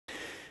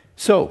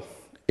So,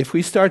 if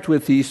we start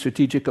with the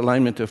strategic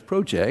alignment of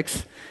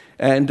projects,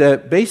 and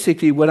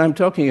basically what I'm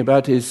talking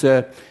about is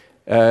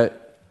the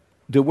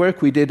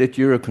work we did at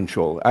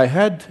Eurocontrol.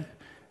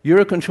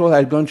 Eurocontrol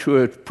had gone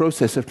through a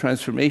process of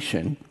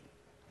transformation,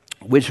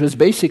 which was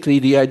basically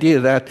the idea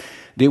that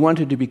they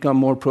wanted to become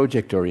more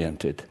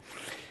project-oriented.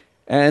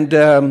 And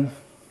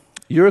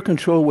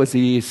Eurocontrol was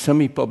a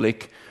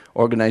semi-public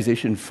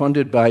organization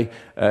funded by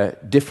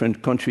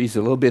different countries,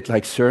 a little bit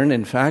like CERN,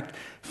 in fact,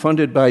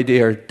 funded by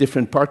their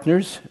different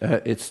partners.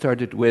 It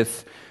started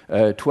with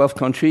 12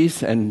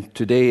 countries, and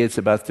today it's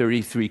about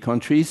 33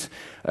 countries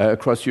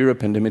across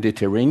Europe and the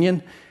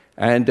Mediterranean.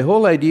 And the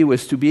whole idea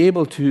was to be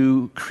able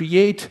to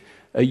create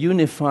a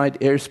unified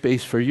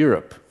airspace for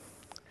Europe.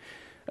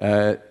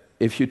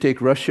 If you take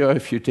Russia,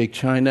 if you take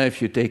China,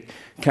 if you take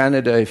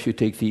Canada, if you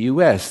take the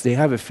US, they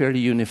have a fairly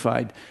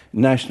unified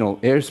national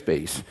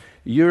airspace.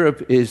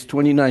 Europe is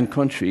 29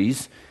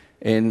 countries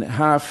in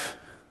half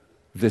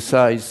the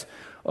size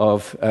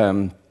of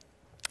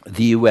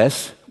the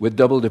US with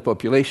double the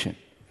population.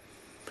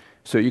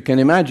 So you can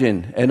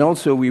imagine, and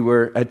also we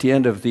were at the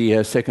end of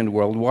the Second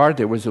World War,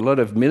 there was a lot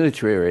of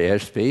military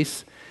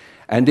airspace,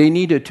 and they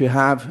needed to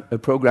have a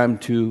program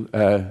to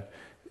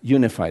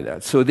unify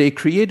that. So they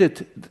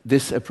created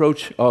this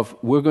approach of,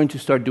 we're going to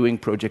start doing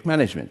project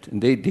management.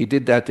 And they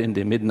did that in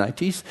the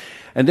mid-90s.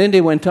 And then they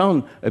went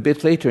on a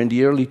bit later in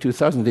the early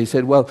 2000s. They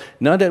said, well,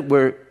 now that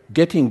we're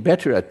getting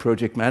better at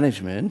project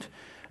management,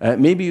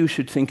 maybe you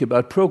should think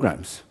about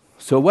programs.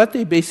 So what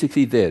they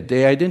basically did,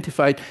 they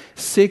identified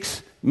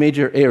 6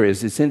 major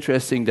areas. It's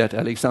interesting that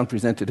Alexandre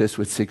presented us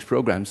with 6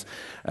 programs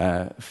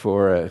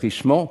for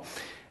Richemont.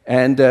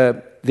 And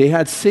they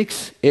had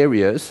 6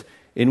 areas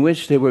in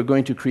which they were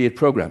going to create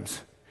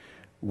programs.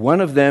 One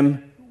of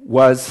them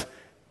was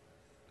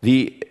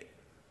the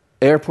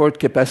airport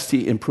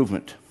capacity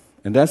improvement.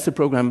 And that's the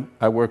program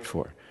I worked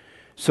for.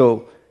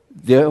 So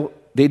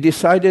they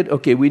decided,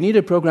 okay, we need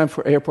a program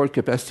for airport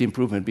capacity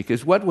improvement,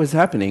 because what was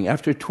happening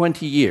after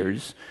 20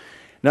 years,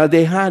 now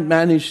they had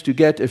managed to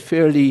get a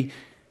fairly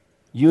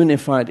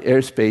unified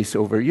airspace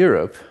over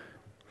Europe,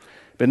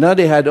 but now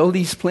they had all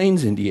these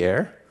planes in the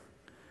air.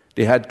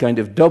 They had kind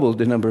of doubled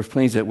the number of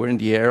planes that were in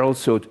the air.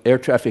 Also, air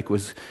traffic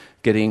was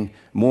getting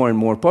more and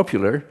more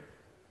popular,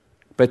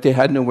 but they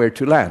had nowhere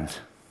to land.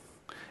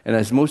 And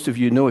as most of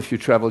you know, if you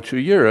travel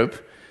through Europe,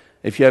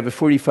 if you have a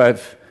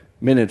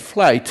 45-minute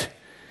flight,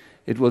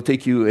 it will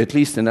take you at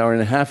least an hour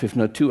and a half, if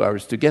not 2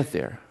 hours, to get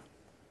there,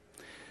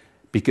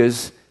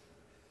 because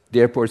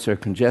the airports are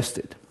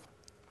congested.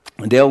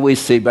 And they always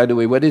say, by the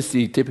way, what is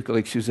the typical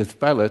excuse of the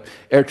pilot?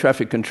 Air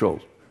traffic control,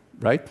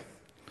 right?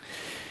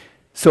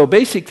 So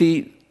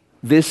basically,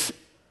 this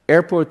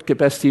airport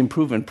capacity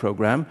improvement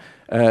program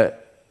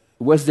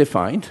was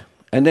defined,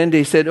 and then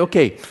they said,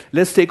 okay,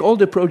 let's take all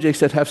the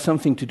projects that have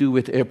something to do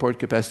with airport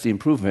capacity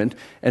improvement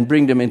and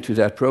bring them into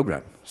that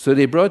program. So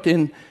they brought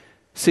in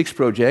 6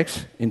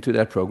 projects into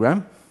that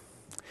program,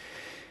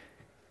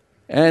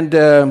 and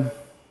then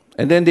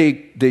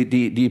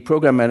the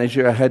program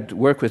manager, I had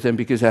worked with them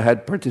because I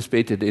had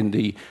participated in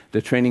the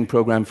training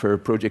program for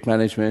project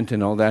management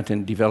and all that,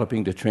 and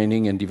developing the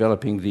training and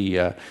developing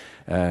the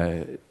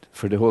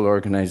for the whole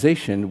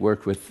organization,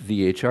 worked with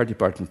the HR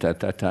department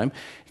at that time.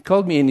 He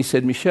called me and he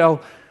said,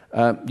 Michel,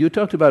 you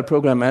talked about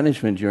program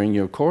management during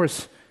your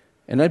course,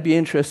 and I'd be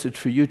interested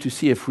for you to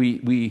see if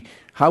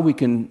how we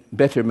can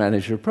better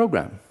manage your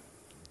program.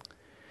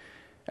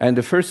 And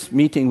the first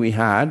meeting we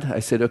had,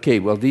 I said, okay,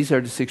 well, these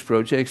are the 6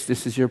 projects,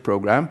 this is your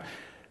program.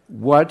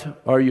 What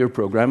are your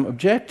program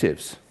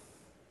objectives?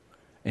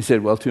 He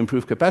said, well, to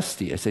improve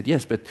capacity. I said,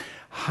 yes, but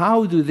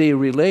how do they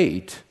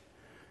relate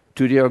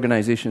to the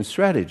organization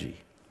strategy?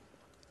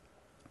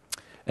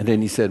 And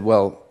then he said,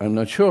 well, I'm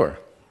not sure.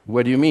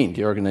 What do you mean,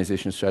 the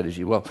organization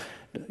strategy? Well,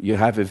 you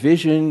have a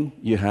vision,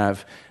 you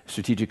have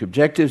strategic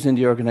objectives in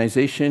the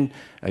organization,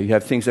 you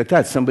have things like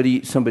that.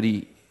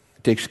 Somebody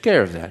takes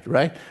care of that,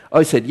 right? Oh,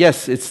 I said,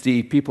 yes, it's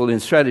the people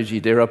in strategy.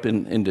 They're up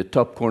in the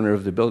top corner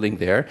of the building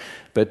there,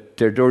 but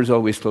their door's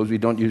always closed. We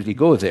don't usually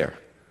go there.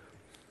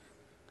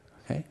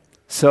 Okay?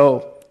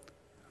 So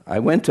I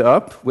went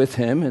up with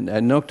him and I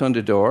knocked on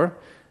the door,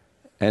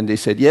 and they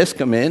said, yes,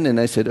 come in. And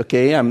I said,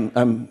 okay,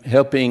 I'm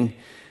helping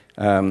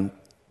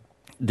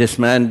this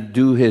man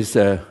do his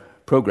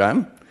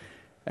program.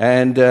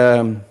 And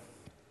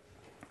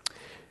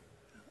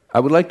I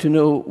would like to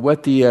know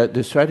what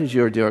the strategy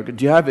or do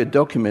you have a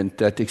document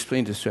that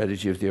explains the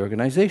strategy of the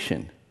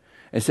organization?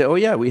 I said, oh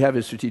yeah, we have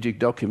a strategic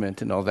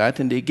document and all that.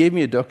 And they gave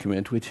me a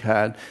document which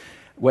had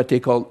what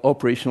they called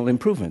operational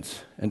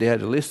improvements. And they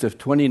had a list of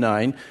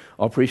 29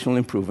 operational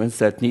improvements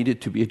that needed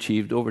to be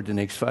achieved over the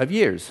next 5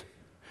 years.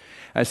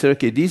 I said,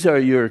 okay, these are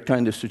your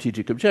kind of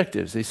strategic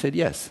objectives. They said,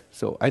 yes.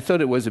 So I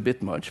thought it was a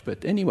bit much,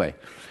 but anyway.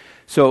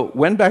 So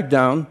went back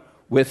down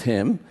with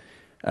him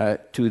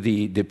to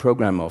the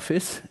program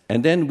office,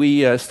 and then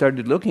we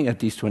started looking at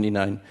these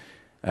 29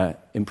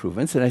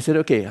 improvements, and I said,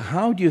 okay,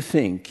 how do you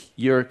think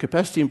your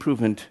capacity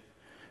improvement,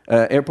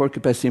 airport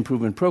capacity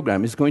improvement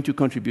program is going to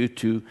contribute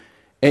to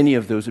any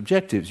of those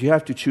objectives. You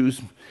have to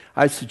choose,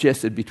 I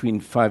suggested between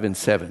 5 and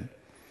 7.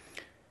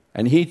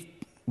 And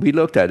we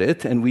looked at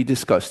it, and we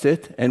discussed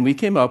it, and we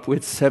came up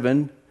with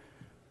 7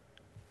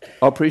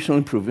 operational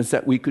improvements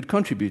that we could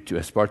contribute to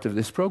as part of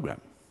this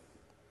program.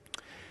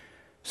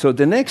 So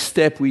the next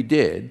step we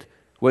did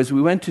was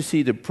we went to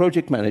see the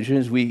project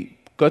managers. We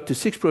got the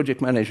 6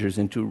 project managers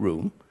into a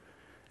room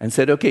and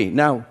said, okay,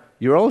 now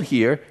you're all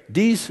here.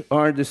 These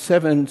are the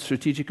 7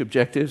 strategic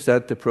objectives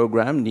that the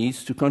program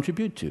needs to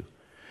contribute to.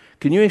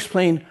 Can you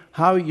explain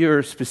how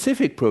your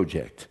specific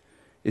project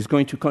is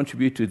going to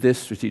contribute to this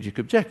strategic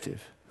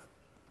objective?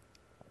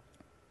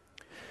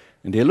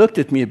 And they looked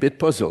at me a bit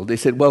puzzled. They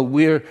said, well,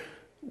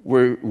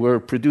 we're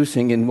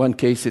producing, in one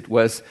case it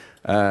was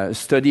a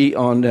study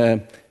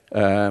on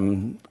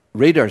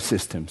radar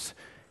systems.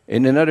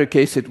 In another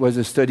case it was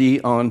a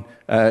study on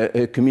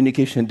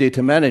communication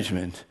data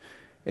management.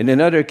 In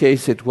another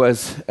case it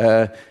was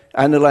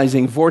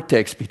analyzing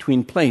vortex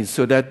between planes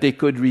so that they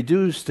could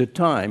reduce the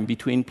time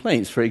between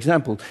planes. For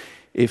example,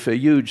 if a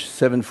huge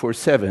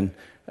 747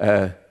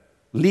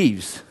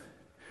 leaves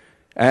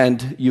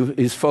and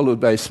is followed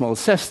by a small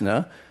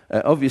Cessna,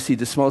 obviously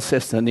the small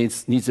Cessna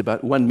needs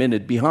about 1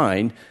 minute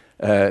behind,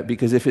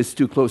 because if it's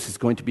too close, it's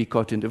going to be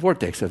caught in the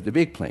vortex of the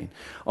big plane.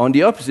 On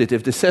the opposite,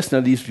 if the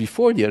Cessna leaves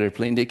before the other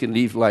plane, they can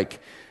leave like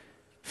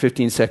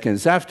 15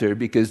 seconds after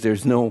because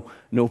there's no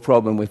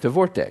problem with the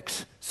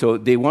vortex. So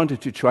they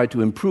wanted to try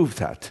to improve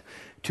that,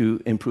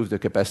 to improve the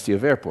capacity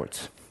of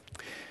airports.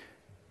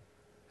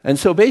 And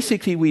so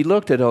basically we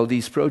looked at all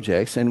these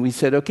projects and we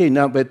said, okay,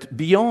 now but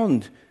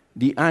beyond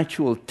the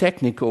actual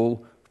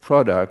technical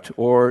product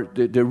or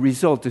the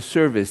result, the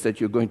service that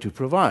you're going to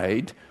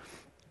provide,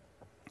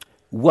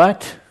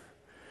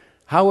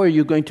 how are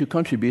you going to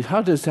contribute?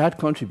 How does that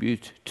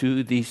contribute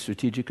to the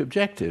strategic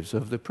objectives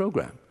of the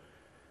program?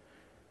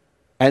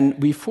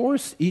 And we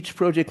forced each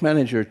project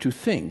manager to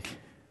think,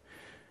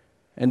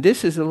 and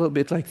this is a little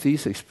bit like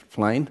these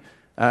explained,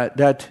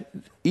 that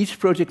each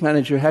project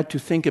manager had to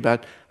think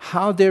about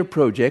how their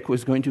project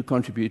was going to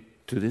contribute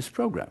to this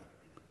program.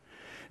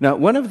 Now,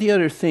 one of the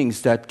other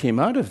things that came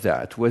out of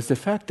that was the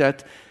fact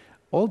that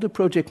all the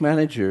project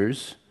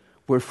managers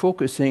were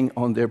focusing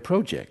on their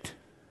project.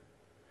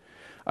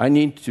 I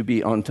need to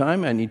be on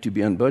time, I need to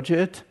be on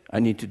budget, I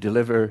need to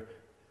deliver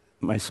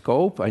my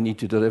scope, I need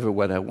to deliver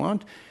what I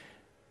want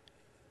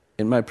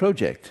in my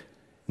project.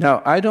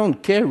 Now, I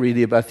don't care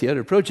really about the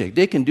other project.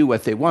 They can do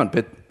what they want,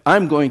 but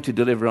I'm going to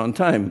deliver on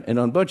time and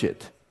on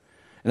budget,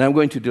 and I'm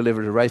going to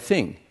deliver the right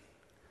thing.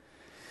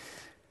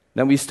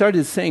 Now, we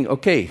started saying,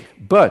 okay,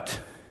 but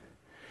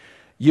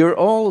you're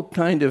all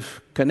kind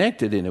of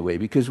connected in a way,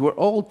 because we're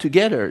all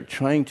together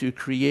trying to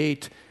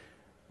create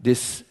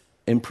this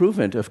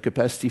improvement of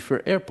capacity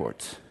for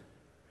airports.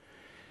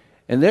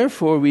 And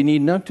therefore, we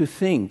need not to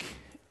think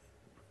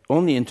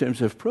only in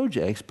terms of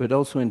projects, but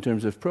also in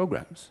terms of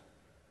programs.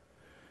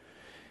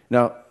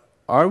 Now,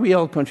 are we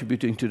all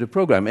contributing to the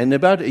program? And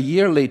about a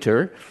year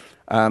later,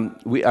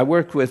 I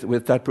worked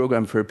with that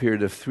program for a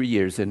period of 3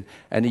 years, and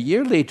a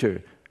year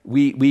later,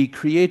 we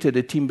created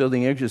a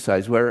team-building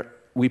exercise where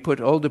we put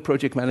all the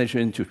project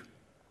managers into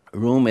a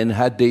room and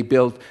had them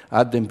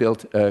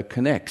build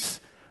Connects.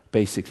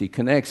 Basically,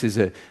 Connects is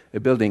a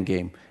building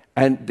game.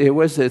 And there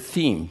was a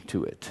theme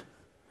to it.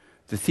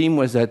 The theme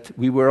was that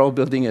we were all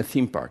building a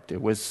theme park. There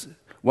was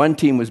one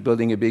team was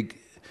building a big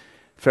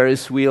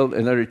Ferris wheel,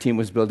 another team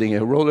was building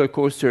a roller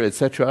coaster,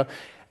 etc.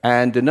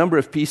 And the number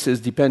of pieces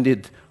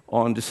depended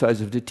on the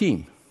size of the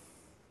team.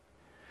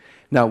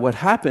 Now, what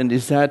happened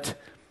is that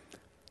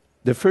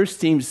the first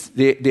teams,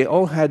 they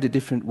all had a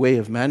different way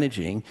of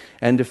managing,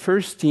 and the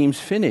first teams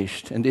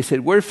finished, and they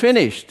said, we're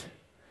finished.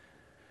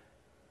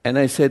 And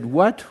I said,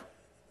 what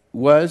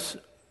was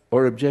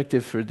our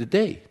objective for the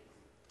day?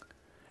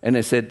 And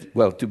I said,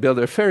 well, to build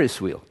our Ferris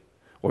wheel,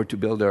 or to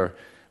build our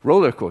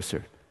roller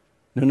coaster.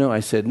 No, I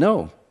said,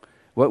 no.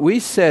 What we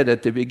said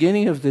at the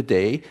beginning of the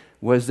day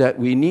was that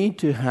we need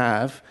to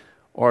have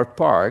our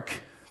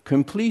park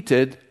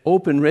completed,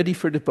 open, ready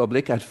for the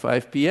public at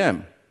 5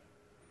 p.m.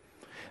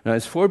 Now,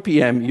 it's 4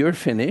 p.m., you're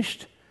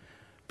finished,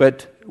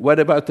 but what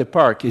about the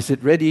park? Is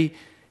it ready?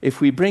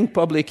 If we bring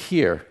public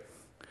here,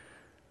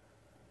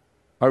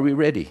 are we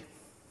ready?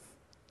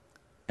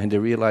 And they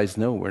realized,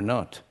 no, we're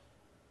not.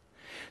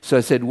 So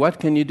I said, what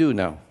can you do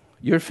now?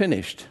 You're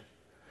finished.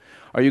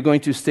 Are you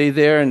going to stay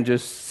there and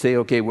just say,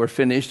 okay, we're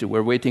finished, and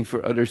we're waiting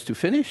for others to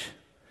finish?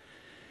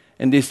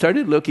 And they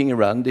started looking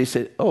around. They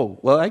said, oh,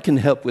 well, I can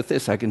help with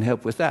this, I can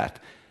help with that.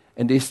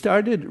 And they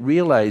started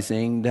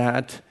realizing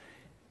that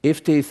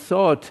if they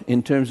thought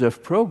in terms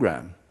of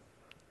program,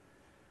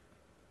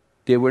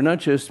 they were not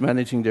just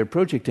managing their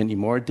project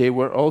anymore, they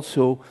were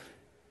also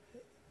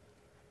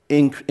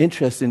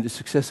interested in the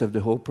success of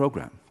the whole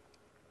program.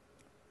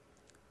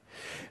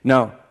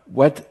 Now,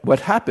 what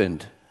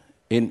happened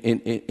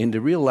in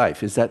the real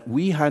life is that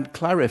we had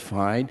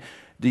clarified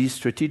these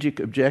strategic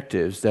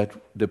objectives that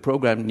the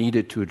program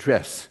needed to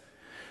address.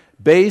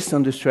 based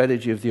on the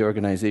strategy of the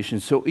organization.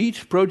 So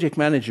each project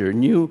manager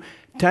knew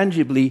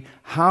tangibly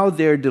how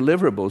their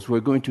deliverables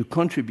were going to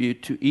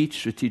contribute to each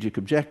strategic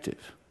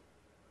objective.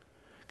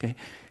 Okay?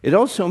 It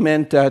also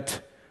meant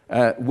that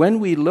when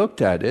we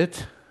looked at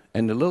it,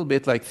 and a little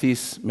bit like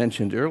Thies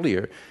mentioned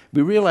earlier,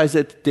 we realized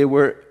that there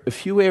were a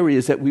few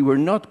areas that we were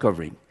not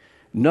covering.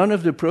 None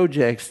of the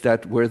projects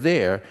that were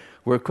there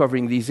were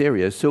covering these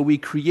areas. So we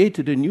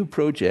created a new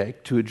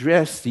project to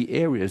address the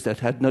areas that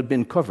had not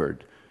been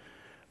covered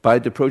by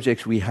the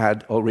projects we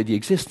had already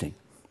existing.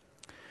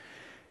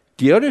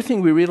 The other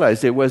thing we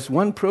realized, there was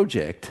one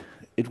project,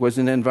 it was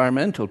an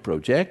environmental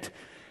project,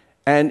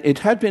 and it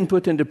had been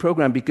put in the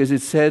program because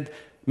it said,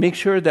 make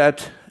sure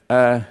that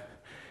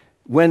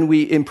when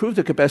we improve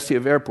the capacity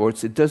of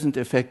airports, it doesn't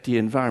affect the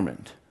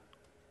environment,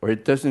 or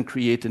it doesn't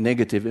create a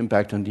negative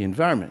impact on the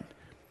environment.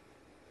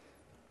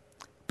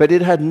 But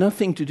it had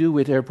nothing to do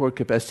with airport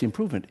capacity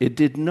improvement. It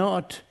did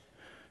not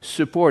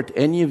support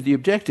any of the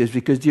objectives,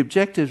 because the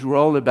objectives were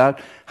all about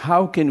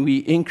how can we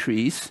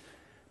increase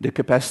the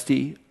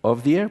capacity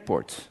of the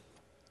airports,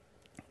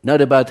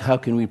 not about how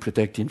can we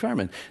protect the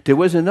environment. There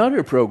was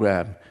another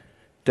program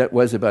that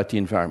was about the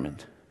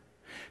environment.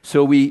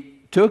 So we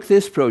took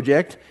this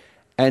project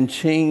and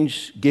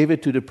gave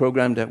it to the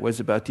program that was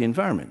about the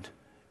environment,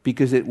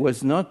 because it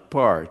was not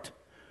part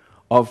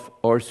of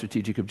our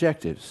strategic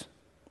objectives.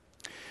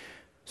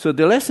 So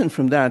the lesson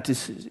from that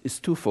is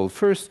twofold.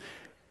 First,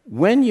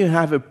 when you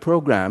have a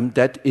program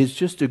that is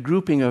just a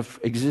grouping of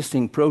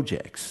existing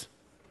projects,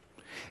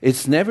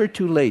 it's never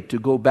too late to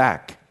go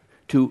back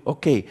to,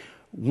 okay,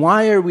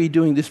 why are we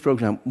doing this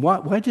program?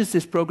 Why does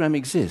this program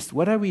exist?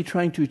 What are we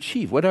trying to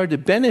achieve? What are the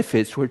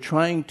benefits we're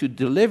trying to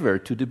deliver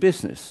to the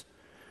business?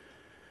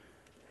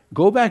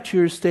 Go back to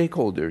your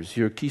stakeholders,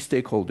 your key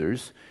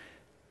stakeholders,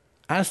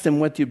 ask them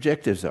what the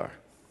objectives are.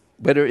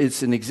 Whether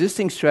it's an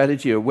existing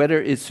strategy or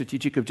whether it's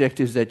strategic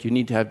objectives that you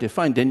need to have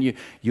defined, then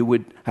you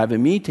would have a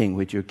meeting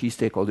with your key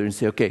stakeholder and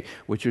say, okay,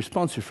 with your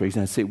sponsor, for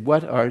example, say,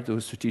 what are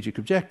those strategic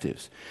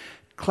objectives?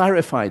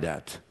 Clarify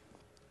that.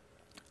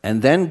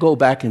 And then go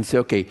back and say,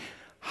 okay,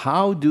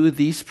 how do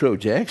these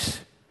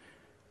projects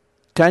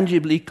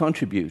tangibly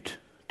contribute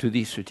to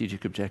these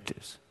strategic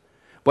objectives?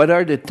 What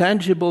are the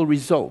tangible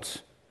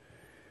results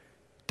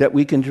that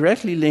we can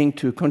directly link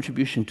to a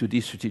contribution to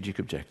these strategic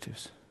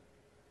objectives?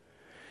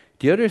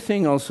 The other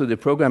thing also the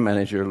program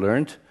manager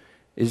learned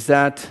is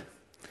that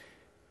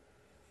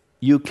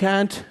you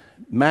can't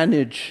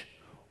manage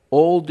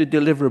all the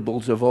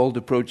deliverables of all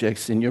the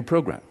projects in your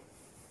program.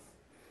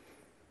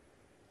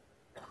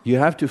 You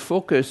have to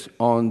focus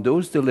on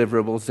those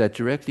deliverables that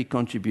directly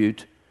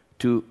contribute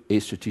to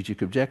a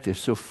strategic objective.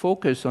 So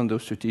focus on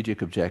those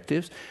strategic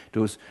objectives,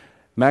 those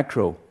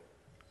macro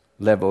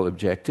level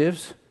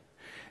objectives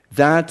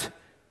that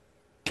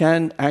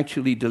can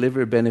actually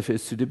deliver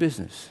benefits to the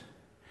business.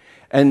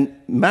 And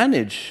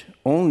manage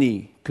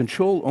only,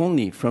 control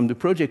only from the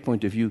project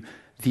point of view,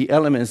 the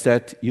elements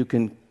that you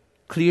can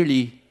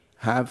clearly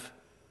have,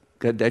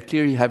 that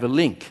clearly have a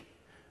link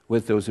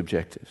with those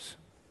objectives.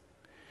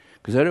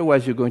 Because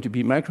otherwise you're going to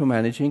be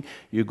micromanaging,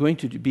 you're going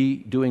to be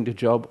doing the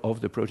job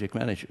of the project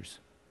managers.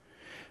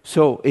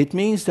 So it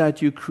means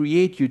that you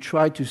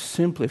try to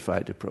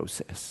simplify the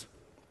process.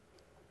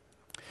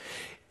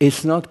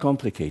 It's not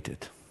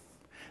complicated.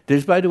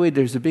 By the way,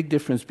 there's a big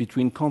difference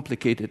between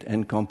complicated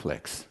and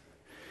complex.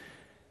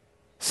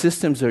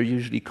 Systems are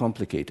usually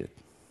complicated.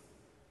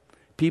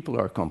 People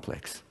are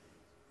complex.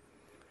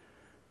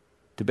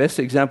 The best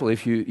example,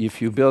 if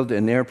you build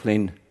an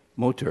airplane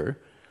motor,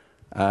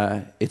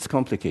 it's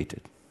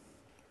complicated.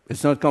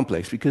 It's not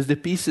complex because the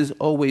pieces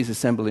always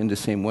assemble in the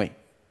same way.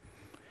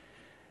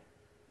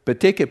 But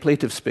take a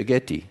plate of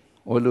spaghetti,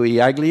 olio e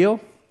aglio,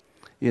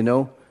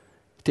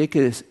 take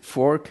a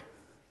fork,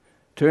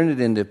 turn it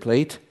in the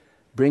plate,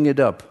 bring it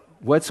up.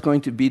 What's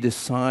going to be the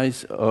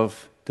size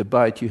of the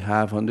bite you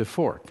have on the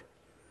fork?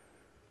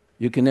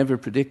 You can never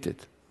predict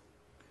it.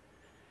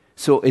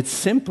 So it's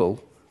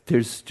simple.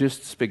 There's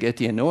just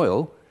spaghetti and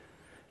oil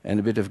and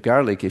a bit of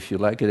garlic if you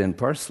like it and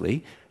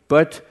parsley,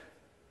 but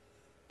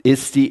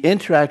it's the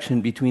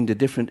interaction between the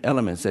different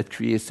elements that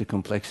creates the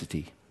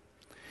complexity.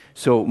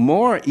 So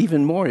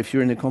even more, if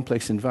you're in a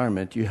complex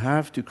environment, you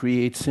have to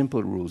create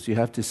simple rules. You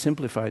have to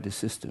simplify the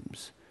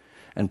systems.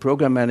 And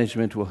program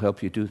management will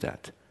help you do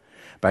that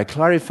by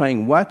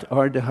clarifying what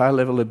are the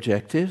high-level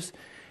objectives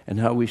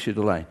and how we should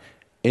align.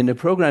 In the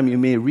program, you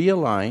may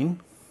realign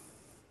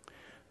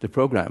the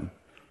program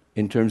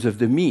in terms of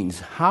the means,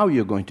 how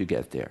you're going to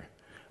get there.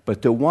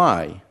 But the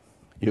why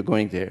you're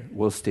going there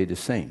will stay the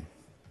same.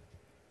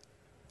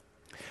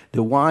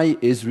 The why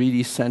is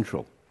really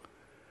central.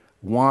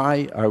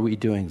 Why are we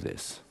doing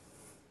this?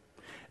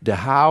 The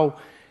how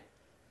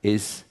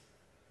is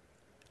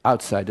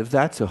outside of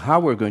that, so how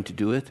we're going to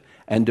do it,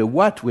 and the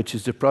what, which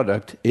is the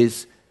product,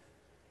 is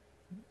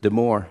the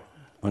more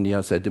on the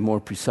outside, the more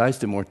precise,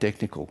 the more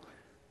technical.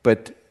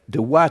 But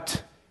the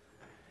what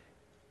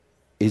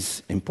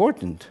is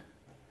important,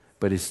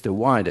 but it's the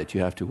why that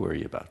you have to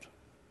worry about.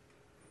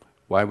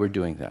 Why we're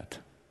doing that.